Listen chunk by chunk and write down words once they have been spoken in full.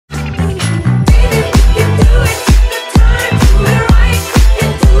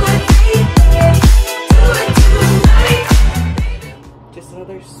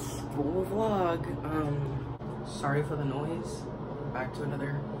guys back to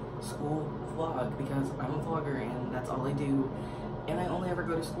another school vlog because I'm a vlogger and that's all I do, and I only ever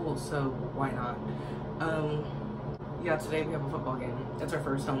go to school, so why not? Yeah, today we have a football game. It's our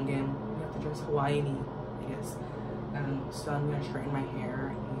first home game. We have to dress Hawaii, I guess. So I'm gonna straighten my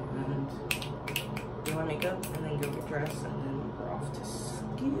hair and do my makeup and then go get dressed, and then we're off to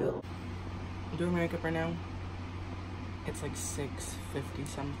school. I'm doing my makeup right now. It's like 6:50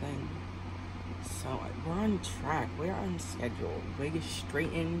 something. So we're on track. We're on schedule. Wig is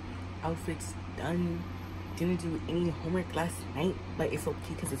straightened. Outfits done. Didn't do any homework last night, but it's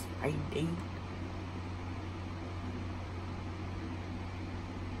okay because it's Friday.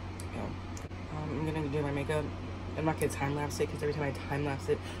 Yeah. I'm gonna do my makeup. I'm not gonna time lapse it because every time I time lapse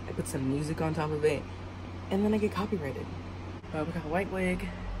it, I put some music on top of it, and then I get copyrighted. But we got a white wig.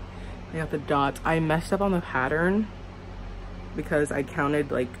 We got the dots. I messed up on the pattern because I counted,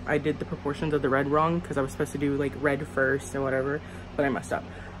 like, I did the proportions of the red wrong because I was supposed to do like red first or whatever, but I messed up.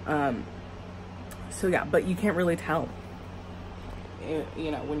 So yeah, but you can't really tell,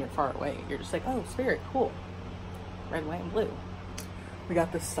 you know, when you're far away. You're just like, oh, spirit, cool. Red, white, and blue. We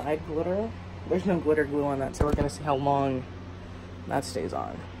got the side glitter. There's no glitter glue on that, so we're gonna see how long that stays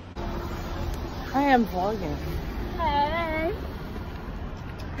on. I am vlogging. Hey.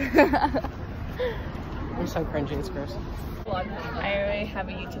 I'm so cringy, it's gross. I already have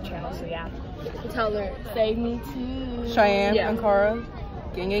a YouTube channel, so yeah. Tell her, save me too. Cheyenne and Cara,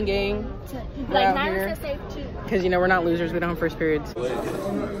 gang, gang, gang. We're out here because, you know, we're not losers. We don't have first periods. You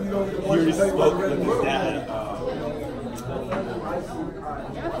already spoke with his dad.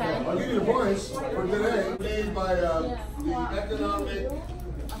 Okay. I'll give you the points for today. Made by the Economic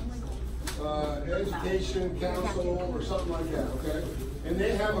Education Council or something like that, okay? And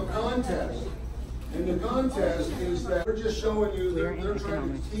they have a contest. And the contest is that we're just showing you that they're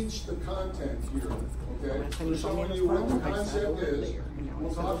trying to teach the content here, okay? We're showing you what the concept is.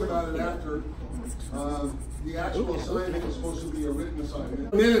 We'll talk about it after. The actual assignment is supposed to be a written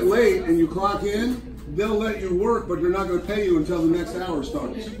assignment. A minute late and you clock in, they'll let you work, but they're not going to pay you until the next hour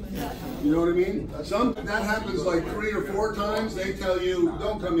starts. You know what I mean? That happens like 3 or 4 times. They tell you,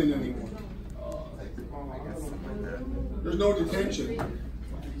 don't come in anymore. There's no detention.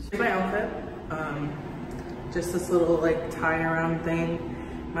 My outfit, just this little like tie around thing,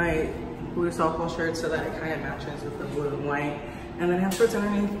 my blue softball shirt so that it kind of matches with the blue and white, and then I have shorts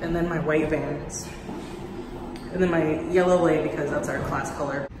underneath, and then my white Vans, and then my yellow lei because that's our class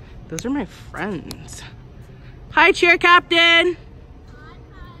color. Those are my friends. Hi, cheer captain.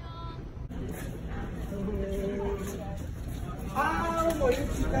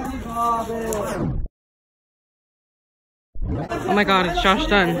 Oh my god, it's Josh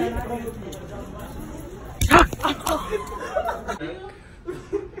Dunn.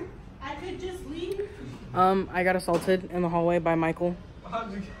 I could just leave. I got assaulted in the hallway by Michael.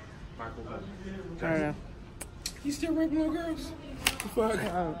 Michael. I don't know. He's still raping little girls? What the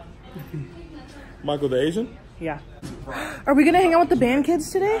fuck? Michael the Asian? Yeah. Are we gonna hang out with the band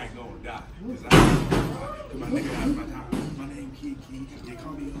kids today? I ain't gonna die. My nigga out of my time. My name Kiki. They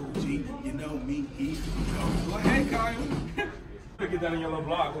call me OG. You know me. Well, hey, Kyle. Get that in your little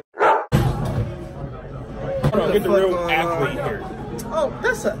blog. Hold on, get the real athlete here. Oh,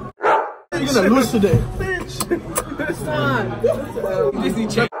 that's a... You're gonna lose today. Bitch. It's fine. Disney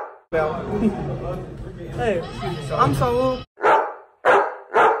check. Hey, I'm so...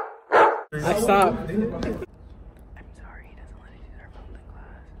 I stopped. I'm sorry, he doesn't let us use our phones in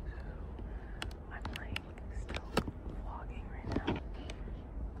class, so I'm like still vlogging right now.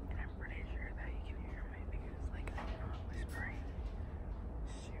 And I'm pretty sure that you can hear my fingers, like I'm not whispering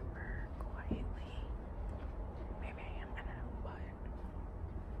super quietly. Maybe I am, I don't know, but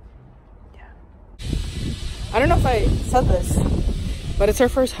yeah. I don't know if I said this, but it's our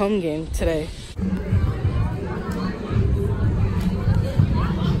first home game today.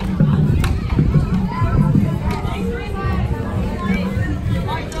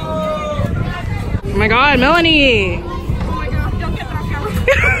 Oh my god, Melanie! Oh my god, don't get that off camera.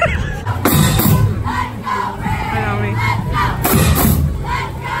 Hi, Melanie.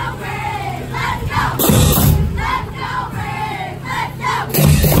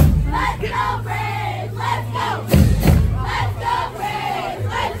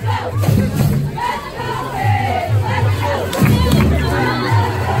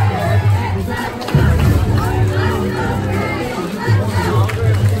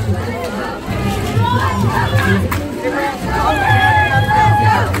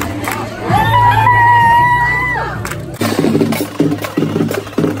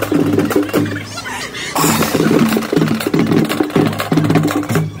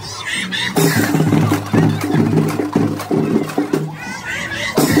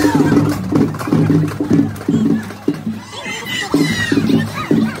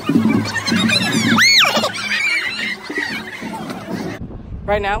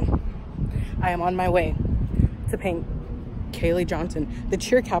 Right now, I am on my way to paint Kaylee Johnson, the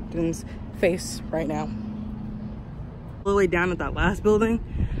cheer captain's face right now. All the way down at that last building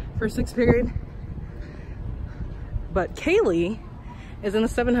for 6th period. But Kaylee is in the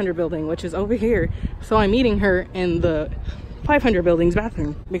 700 building, which is over here. So I'm meeting her in the 500 building's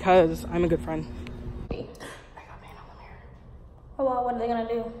bathroom because I'm a good friend. I got paint on the mirror. Oh, well, what are they gonna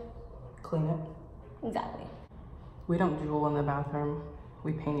do? Clean it. Exactly. We don't drool in the bathroom.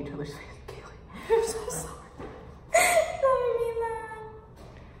 We paint each other's faces. Kaylee, I'm so sorry. Don't mean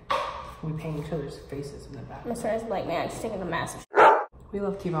that. We paint each other's faces in the bathroom. Mr. is like, man, just taking a mask. We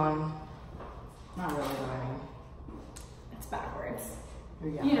love T-Bone. Not really, but I mean. It's backwards.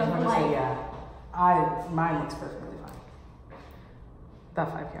 Yeah, You know, I was gonna like- say, yeah. Mine looks perfectly fine.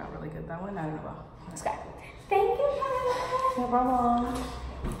 That 5 came out really good. That one, I don't know about. It's got. Thank you. No problem.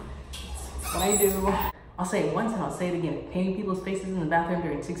 That's what I do. I'll say it once and I'll say it again. Painting people's faces in the bathroom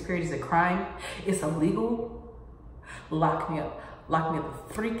during 6th period is a crime. It's illegal. Lock me up. Lock me up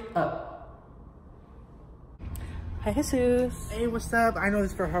the freak up. Hi, Jesus. Hey, what's up? I know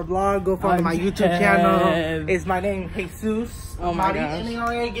this for her vlog. Go follow my YouTube channel. It's my name, Jesus. Oh my gosh.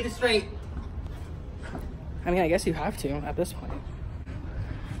 N-A-R-A, get it straight. I mean, I guess you have to at this point.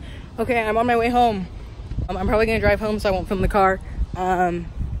 Okay, I'm on my way home. I'm probably gonna drive home so I won't film the car.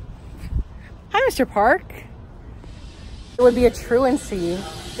 Hi, Mr. Park. It would be a truancy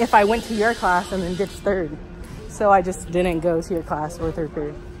if I went to your class and then ditched 3rd. So I just didn't go to your class or 3rd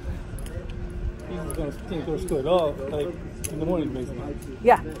period. You can't go to school at all, like in the morning, basically.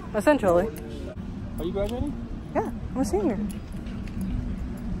 Yeah, essentially. Are you graduating? Yeah, I'm a senior.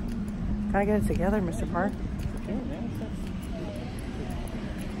 Gotta get it together, Mr. Park. Okay, man.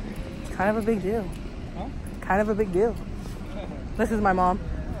 It's kind of a big deal. Huh? Kind of a big deal. This is my mom.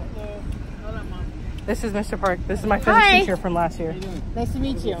 This is Mr. Park. This is my physics teacher from last year. Nice to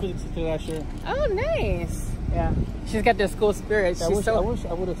meet you. Physics teacher last year. Oh, nice. Yeah, she's got the school spirit. I wish I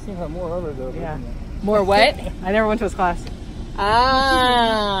would have seen her more earlier though. Yeah. More what? I never went to his class.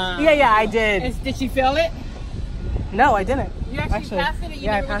 Ah. Yeah, I did. Did she feel it? No, I didn't. You actually passed it and you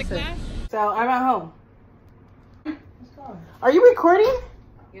yeah, never I went passed to class? it. So I'm at home. Are you recording?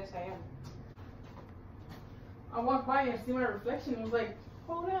 Yes, I am. I walked by and see my reflection and was like,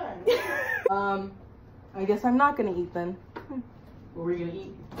 hold on. I guess I'm not gonna eat then. What were you gonna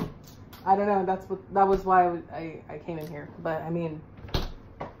eat? I don't know. That was why I came in here. But I mean,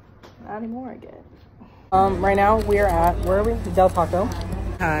 not anymore, I guess. Right now we are at, where are we? Del Taco.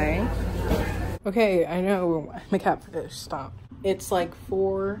 Hi. Okay, I know my catfish. Stop. It's like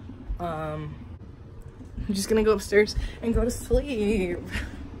 4. I'm just gonna go upstairs and go to sleep.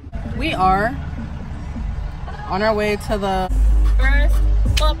 We are on our way to the First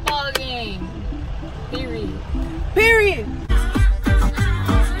football game. Period.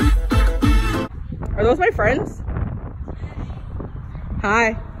 Are those my friends?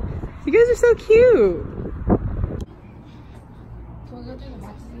 Hi. You guys are so cute.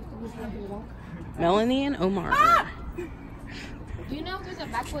 Melanie and Omar. Ah! Do you know if there's a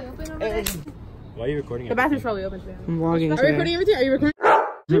back way open over there? Why are you recording? The bathroom's probably open too. I'm vlogging Are today. you recording everything? Are you recording?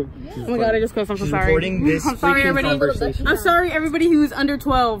 Oh my god, I just cussed. I'm so sorry. Recording this I'm sorry, everybody. conversation. I'm sorry, everybody who's under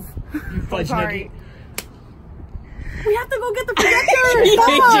 12. You fudge nugget. We have to go get the projector.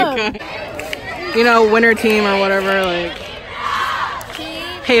 Stop. You know, winter team or whatever, like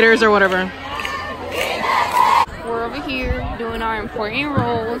haters or whatever. We're over here doing our important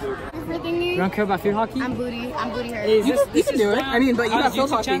roles. You don't care about field hockey? I'm booty her. You can do it. I mean, but you got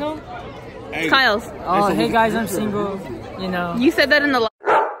field hockey. It's Kyle's. Oh, hey guys, I'm single. You know. You said that in the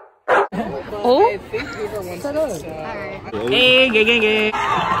Oh? Hey, gay.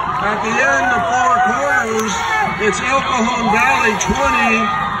 At the end of 4 quarters, it's El Cajon Valley 20,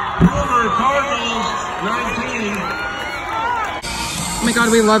 Wilmer Cardinals 19. Oh my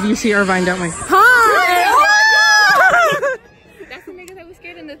god, we love UC Irvine, don't we? Hi! Oh my god! That's the nigga that was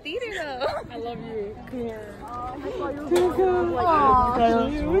scared in the theater though. I love you. Come here.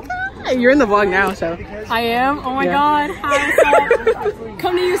 You're in the vlog now, so. I am? Oh my god. Hi.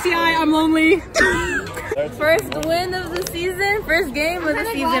 Come to UCI, I'm lonely. First win of the season, first game of the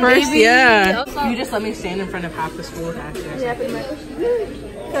season, First, baby. yeah. You just let me stand in front of half the school with actors. Yeah, pretty much.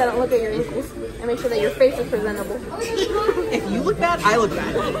 Gotta look at your ankles and make sure that your face is presentable. If you look bad, I look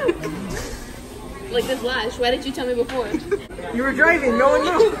bad. Like this lash, why didn't you tell me before? You were driving, no one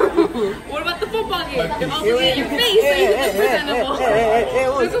knew. What about the football game? You're also looking at your face so you look presentable.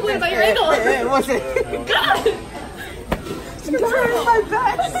 There's a way about your ankle. It wasn't. God! I'm trying my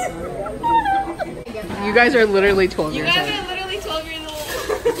best. You guys are literally 12 years old. You guys are literally 12 years old.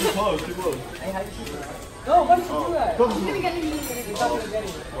 Too close, too close. No, why did you do that?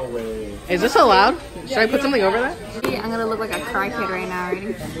 No way. Is this allowed? Should I put something over that? I'm gonna look like a cry kid right now, ready?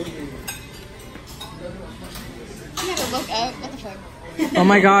 You have to look up. What the fuck? Oh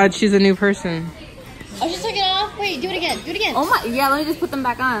my god, she's a new person. I just took it off. Wait, do it again. Do it again. Oh my, yeah, let me just put them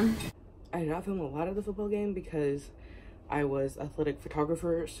back on. I did not film a lot of the football game because I was athletic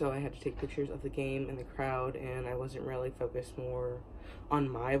photographer, so I had to take pictures of the game and the crowd, and I wasn't really focused more on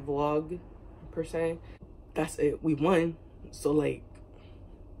my vlog, per se. That's it. We won. So, like,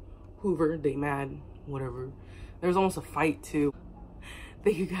 Hoover, they mad, whatever. There was almost a fight, too.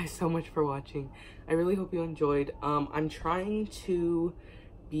 Thank you guys so much for watching. I really hope you enjoyed. I'm trying to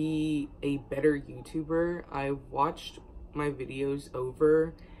be a better YouTuber. I watched my videos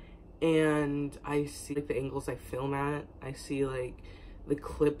over and I see like the angles I film at. I see like the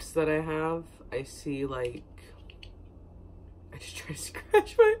clips that I have. I see like, I just try to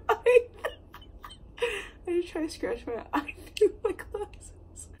scratch my eye. I just try to scratch my eye through my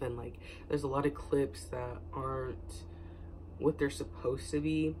glasses. Then like, there's a lot of clips that aren't what they're supposed to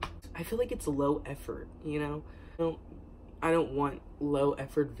be. I feel like it's low effort, you know? I don't want low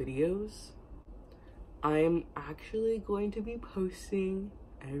effort videos. I'm actually going to be posting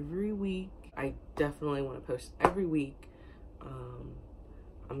every week. I definitely want to post every week. I'm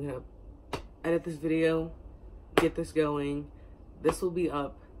gonna edit this video, get this going. This will be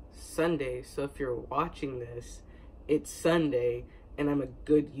up Sunday, so if you're watching this, it's Sunday and I'm a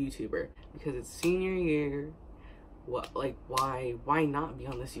good YouTuber because it's senior year. What, like, why not be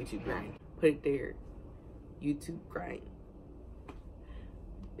on this YouTube grind? Put it there, YouTube grind.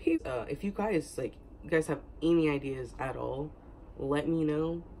 If you guys have any ideas at all, let me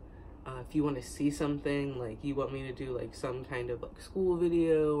know. If you want to see something, like you want me to do like some kind of like school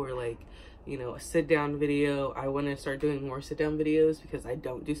video or like, you know, a sit down video. I want to start doing more sit down videos because I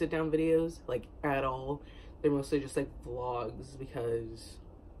don't do sit down videos like at all. They're mostly just like vlogs because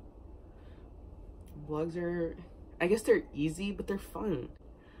vlogs are, I guess they're easy, but they're fun.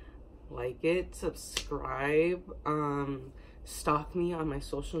 Like it, subscribe, stalk me on my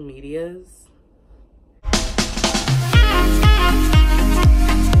social medias.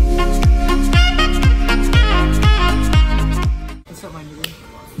 What's up, my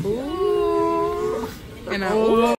nigga? Ooh.